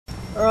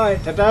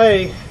Alright,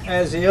 today,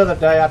 as the other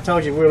day, I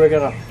told you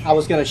I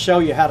was gonna show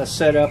you how to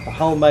set up a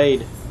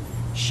homemade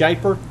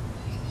shaper.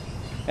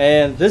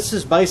 And this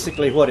is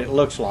basically what it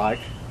looks like.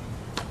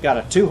 Got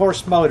a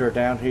 2-horse motor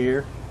down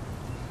here.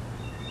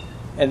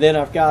 And then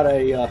I've got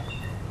a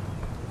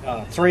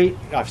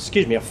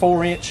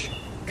 4-inch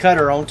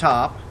cutter on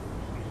top.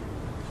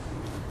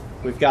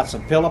 We've got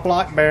some pillow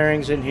block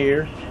bearings in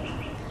here.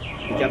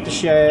 We've got the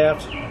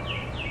shaft.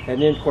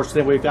 And then, of course,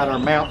 we've got our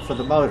mount for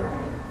the motor.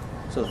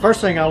 So the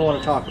first thing I want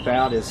to talk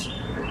about is,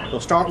 we'll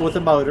start with the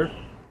motor.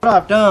 What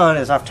I've done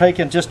is I've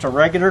taken just a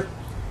regular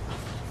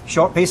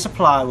short piece of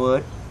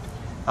plywood.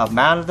 I've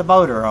mounted the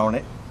motor on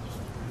it.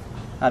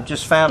 I've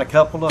just found a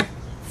couple of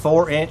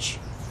 4-inch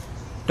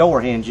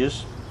door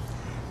hinges,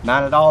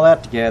 mounted all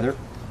that together.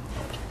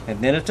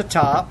 And then at the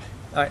top,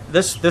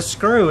 this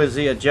screw is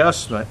the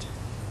adjustment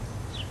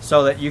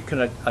so that you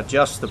can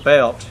adjust the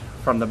belt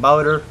from the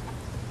motor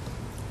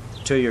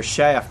to your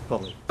shaft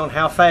pulley. On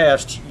how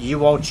fast you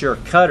want your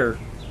cutter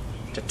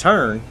to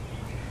turn,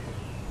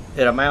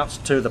 it amounts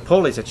to the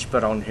pulleys that you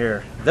put on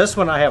here. This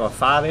one I have a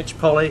 5-inch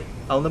pulley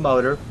on the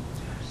motor.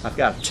 I've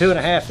got a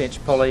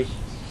 2.5-inch pulley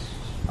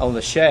on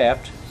the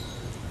shaft,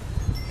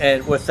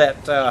 and with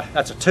that,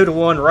 that's a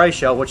 2-to-1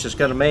 ratio, which is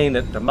going to mean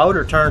that the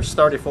motor turns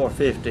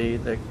 3450,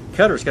 the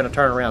cutter is going to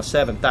turn around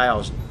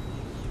 7,000.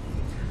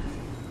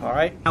 All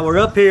right, now we're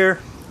up here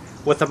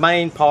with the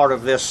main part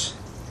of this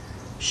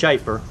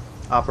shaper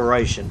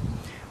operation.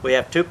 We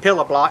have 2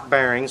 pillow block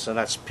bearings, and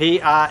that's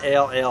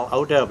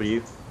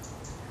P-I-L-L-O-W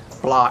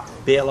block,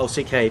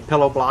 B-L-O-C-K,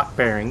 pillow block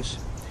bearings.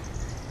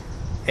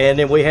 And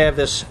then we have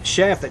this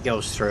shaft that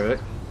goes through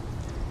it.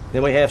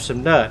 Then we have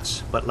some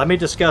nuts, but let me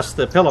discuss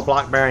the pillow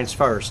block bearings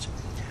first.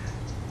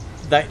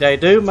 They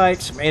do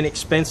make some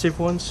inexpensive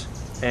ones,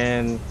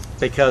 and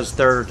because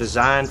they're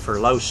designed for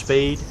low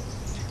speed,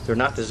 they're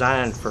not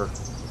designed for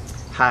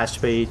high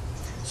speed.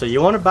 So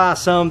you want to buy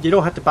some. You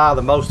don't have to buy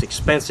the most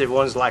expensive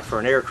ones like for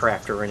an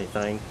aircraft or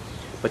anything,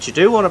 but you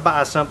do want to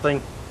buy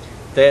something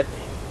that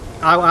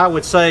I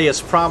would say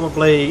is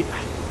probably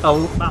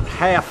about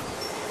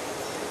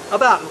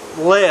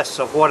less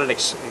of what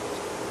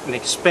an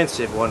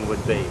expensive one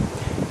would be.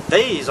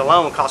 These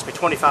alone cost me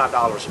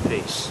 $25 a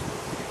piece.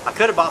 I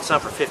could have bought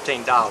some for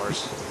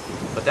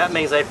 $15, but that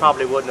means they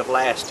probably wouldn't have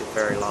lasted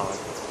very long.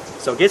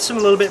 So get some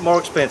a little bit more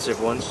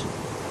expensive ones.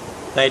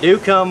 They do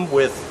come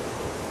with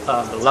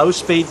low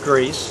speed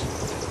grease,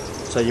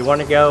 so you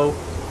want to go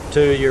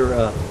to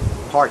your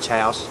parts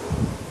house.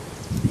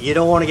 You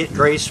don't want to get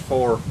grease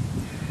for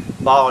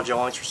ball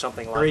joints or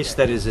something like that. Grease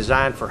that is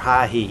designed for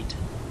high heat,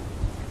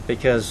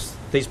 because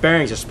these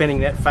bearings are spinning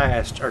that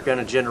fast are going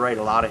to generate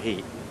a lot of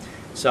heat.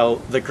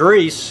 So the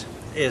grease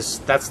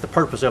that's the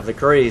purpose of the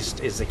grease,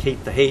 is to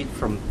keep the heat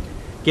from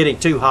getting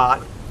too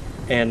hot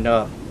and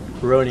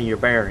ruining your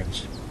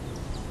bearings.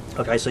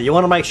 Okay, so you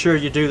want to make sure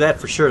you do that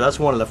for sure. That's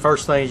one of the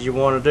first things you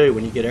want to do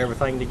when you get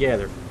everything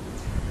together.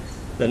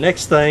 The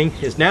next thing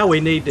is, now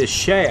we need this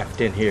shaft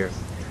in here.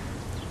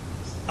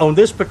 On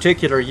this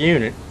particular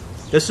unit,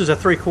 this is a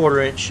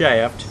 3/4 inch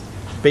shaft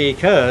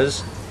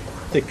because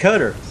the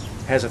cutter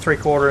has a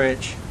 3/4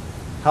 inch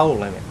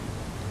hole in it.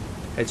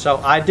 And so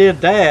I did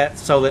that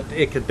so that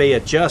it could be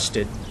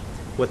adjusted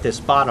with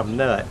this bottom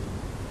nut.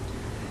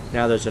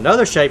 Now there's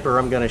another shaper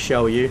I'm going to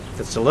show you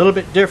that's a little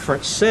bit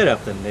different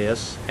setup than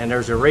this, and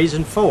there's a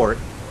reason for it.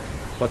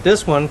 But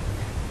this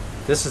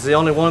is the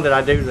only one that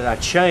I do that I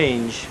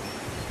change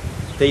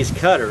these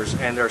cutters,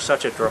 and there's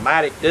such a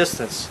dramatic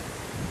distance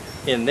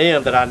in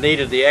them that I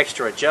needed the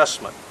extra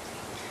adjustment.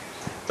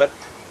 But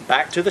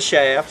back to the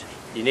shaft,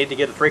 you need to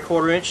get a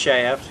 3/4 inch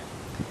shaft.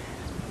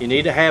 You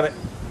need to have it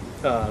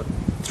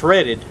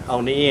threaded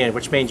on the end,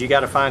 which means you got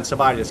to find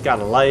somebody that's got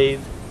a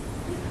lathe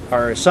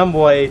or some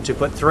way to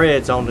put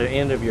threads on the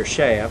end of your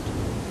shaft,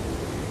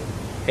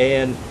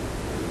 and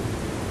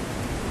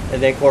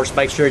then of course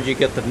make sure you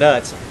get the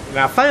nuts.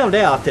 Now I found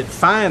out that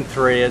fine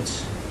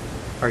threads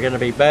are going to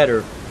be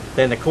better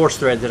than the coarse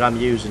thread that I'm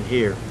using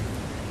here.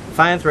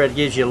 Fine thread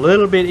gives you a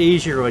little bit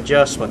easier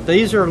adjustment.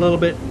 These are a little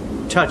bit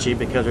touchy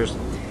because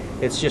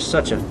it's just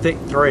such a thick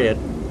thread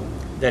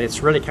that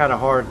it's really kind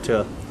of hard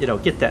to, you know,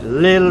 get that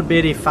little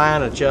bitty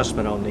fine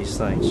adjustment on these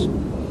things.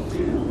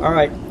 All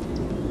right,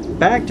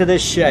 back to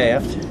this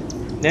shaft.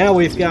 Now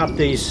we've got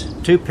these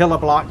 2 pillow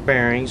block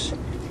bearings,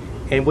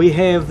 and we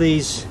have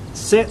these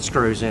set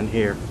screws in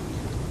here,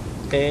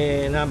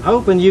 and I'm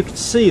hoping you can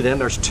see them.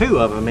 There's 2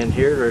 of them in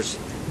here. There's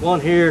one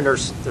here, and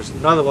there's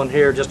another one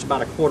here just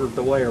about 1/4 of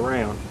the way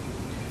around.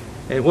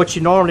 And what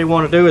you normally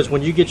want to do is,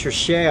 when you get your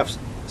shafts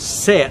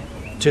set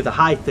to the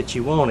height that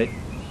you want it,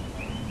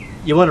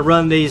 you want to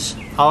run these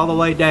all the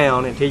way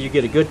down until you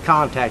get a good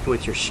contact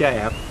with your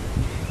shaft.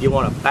 You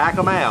want to back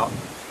them out,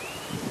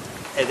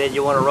 and then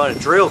you want to run a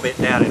drill bit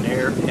down in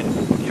here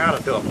and kind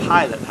of do a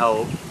pilot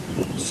hole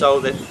so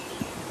that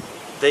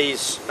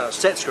these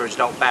set screws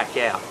don't back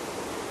out,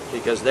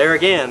 because there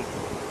again,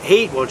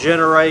 heat will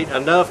generate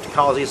enough to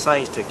cause these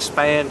things to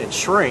expand and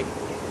shrink.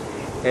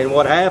 And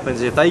what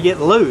happens if they get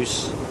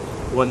loose,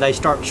 when they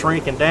start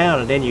shrinking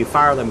down and then you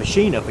fire the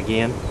machine up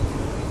again,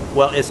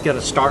 well, it's going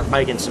to start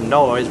making some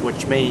noise,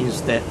 which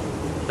means that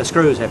the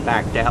screws have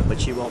backed out,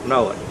 but you won't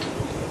know it.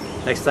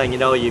 Next thing you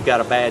know, you've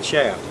got a bad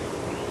shaft.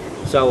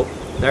 So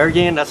there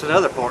again, that's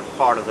another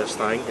part of this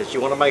thing, is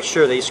you want to make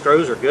sure these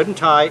screws are good and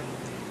tight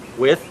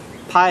with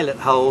pilot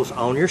holes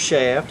on your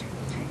shaft.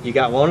 You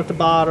got one at the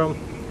bottom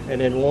and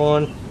then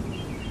one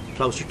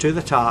closer to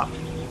the top.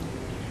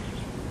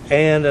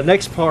 And the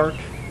next part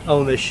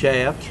on this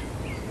shaft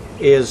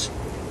is,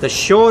 the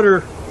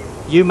shorter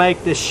you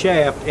make this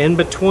shaft in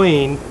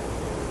between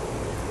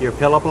your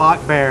pillow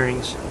block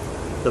bearings,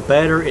 the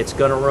better it's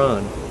going to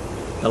run.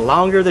 The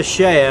longer the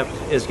shaft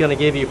is going to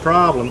give you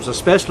problems,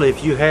 especially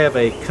if you have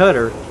a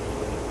cutter,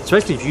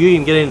 especially if you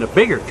even get into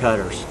bigger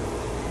cutters.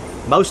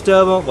 Most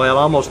of them, well,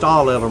 almost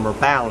all of them are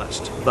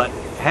balanced, but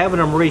having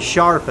them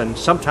resharpened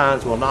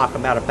sometimes will knock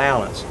them out of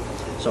balance.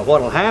 So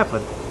what will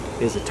happen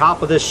is the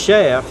top of this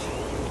shaft,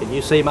 can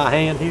you see my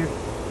hand here?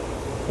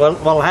 Well,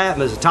 what will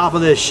happen is the top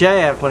of this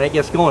shaft, when it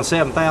gets going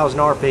 7,000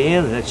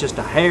 RPM and it's just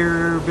a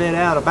hair bit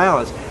out of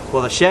balance,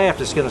 well, the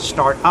shaft is going to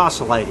start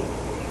oscillating,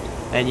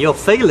 and you'll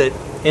feel it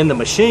in the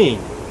machine.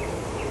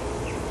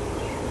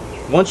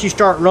 Once you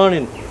start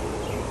running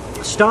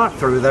stock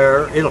through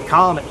there, it'll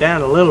calm it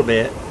down a little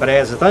bit, but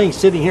as the thing's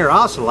sitting here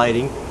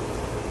oscillating,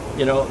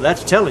 you know,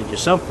 that's telling you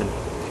something.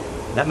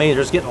 That means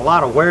there's getting a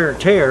lot of wear and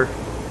tear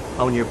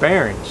on your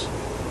bearings.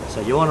 So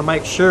you want to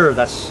make sure,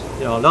 that's,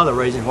 you know, another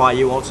reason why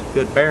you want some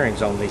good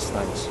bearings on these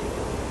things.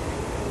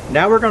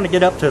 Now we're going to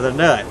get up to the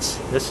nuts.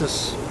 This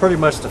is pretty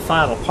much the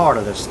final part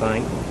of this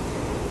thing.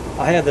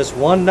 I have this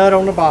one nut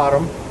on the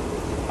bottom.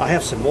 I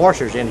have some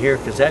washers in here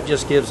because that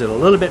just gives it a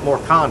little bit more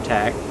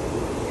contact.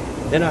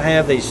 Then I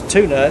have these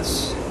two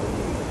nuts.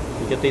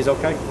 You get these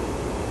okay?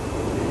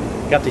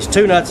 Got these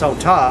two nuts on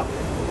top.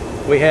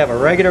 We have a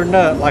regular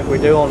nut like we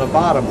do on the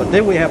bottom, but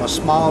then we have a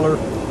smaller,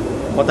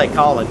 what they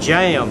call a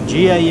jam,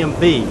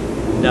 G-A-M-B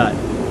nut.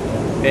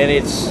 And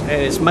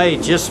it's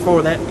made just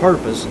for that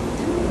purpose.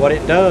 What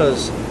it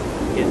does,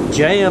 it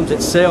jams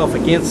itself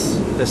against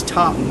this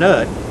top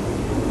nut,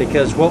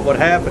 because what would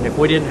happen if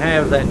we didn't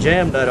have that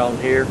jam nut on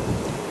here,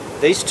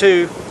 these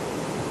two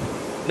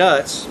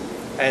nuts,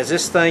 as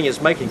this thing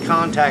is making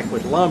contact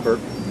with lumber,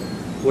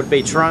 would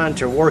be trying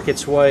to work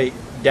its way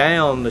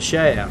down the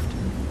shaft,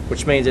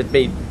 which means it'd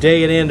be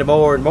digging into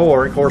more and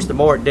more. Of course, the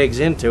more it digs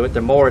into it,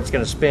 the more it's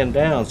going to spin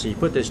down. So you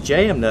put this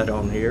jam nut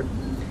on here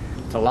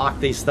to lock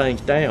these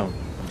things down.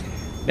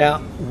 Now,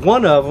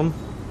 one of them,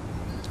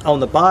 on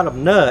the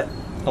bottom nut,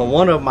 on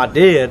one of them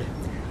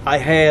I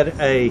had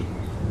a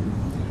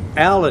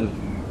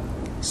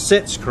Allen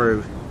set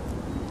screw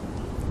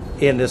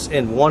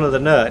in one of the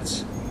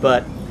nuts,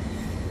 but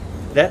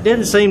that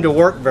didn't seem to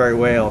work very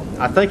well.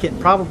 I think it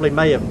probably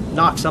may have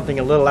knocked something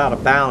a little out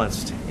of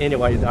balance.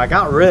 Anyway, I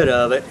got rid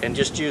of it and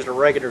just used a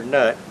regular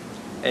nut,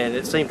 and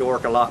it seemed to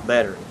work a lot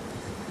better.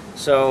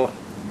 So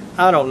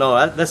I don't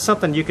know, that's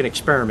something you can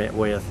experiment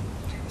with,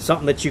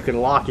 something that you can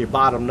lock your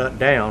bottom nut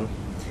down.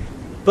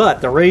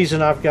 But the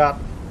reason I've got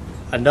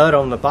a nut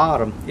on the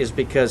bottom is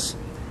because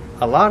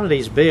a lot of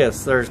these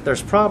bits,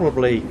 there's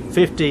probably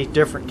 50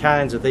 different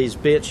kinds of these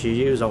bits you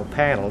use on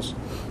panels,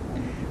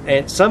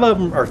 and some of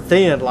them are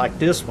thin like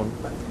this one,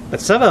 but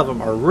some of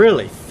them are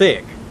really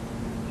thick,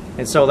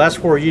 and so that's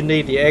where you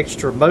need the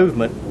extra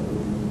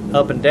movement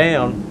up and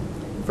down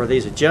for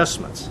these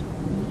adjustments.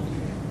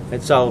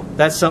 And so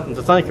that's something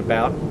to think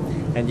about.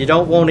 And you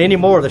don't want any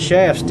more of the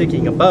shaft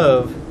sticking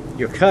above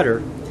your cutter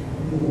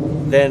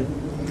than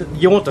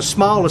you want the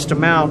smallest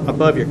amount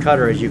above your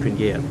cutter as you can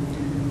get.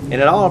 And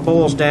it all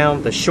boils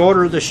down, the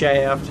shorter the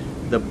shaft,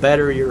 the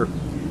better your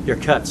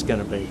cut's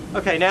going to be.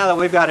 Okay, now that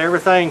we've got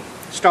everything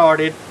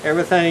started,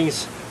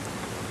 everything's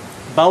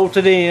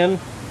bolted in,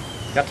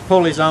 got the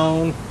pulleys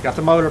on, got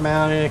the motor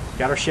mounted,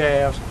 got our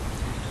shafts,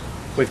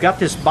 we've got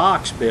this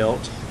box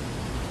built.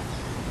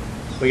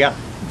 We got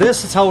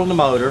this that's holding the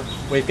motor.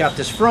 We've got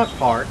this front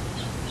part,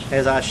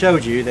 as I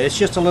showed you, that it's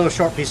just a little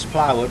short piece of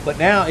plywood, but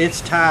now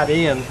it's tied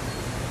in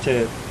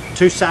to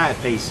two side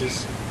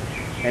pieces.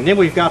 And then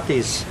we've got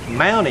these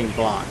mounting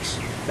blocks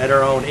that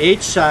are on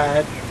each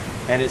side,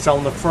 and it's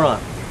on the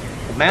front.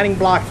 The mounting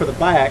block for the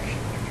back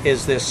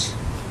is this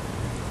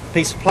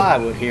piece of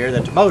plywood here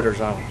that the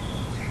motor's on.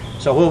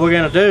 So what we're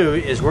going to do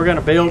is we're going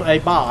to build a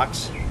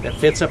box that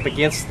fits up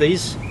against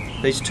these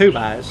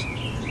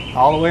 2x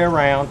all the way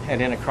around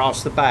and then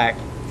across the back.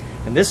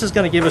 And this is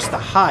going to give us the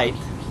height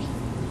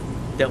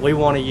that we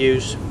want to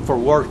use for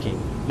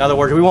working. In other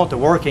words, we want the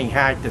working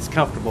height that's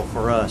comfortable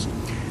for us.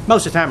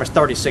 Most of the time it's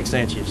 36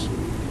 inches.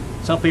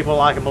 Some people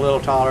like them a little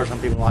taller, some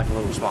people like them a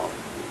little smaller.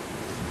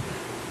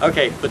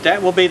 Okay, but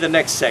that will be the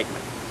next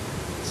segment.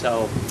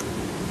 So,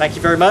 thank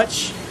you very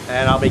much,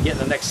 and I'll be getting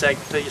the next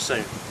segment to you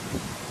soon.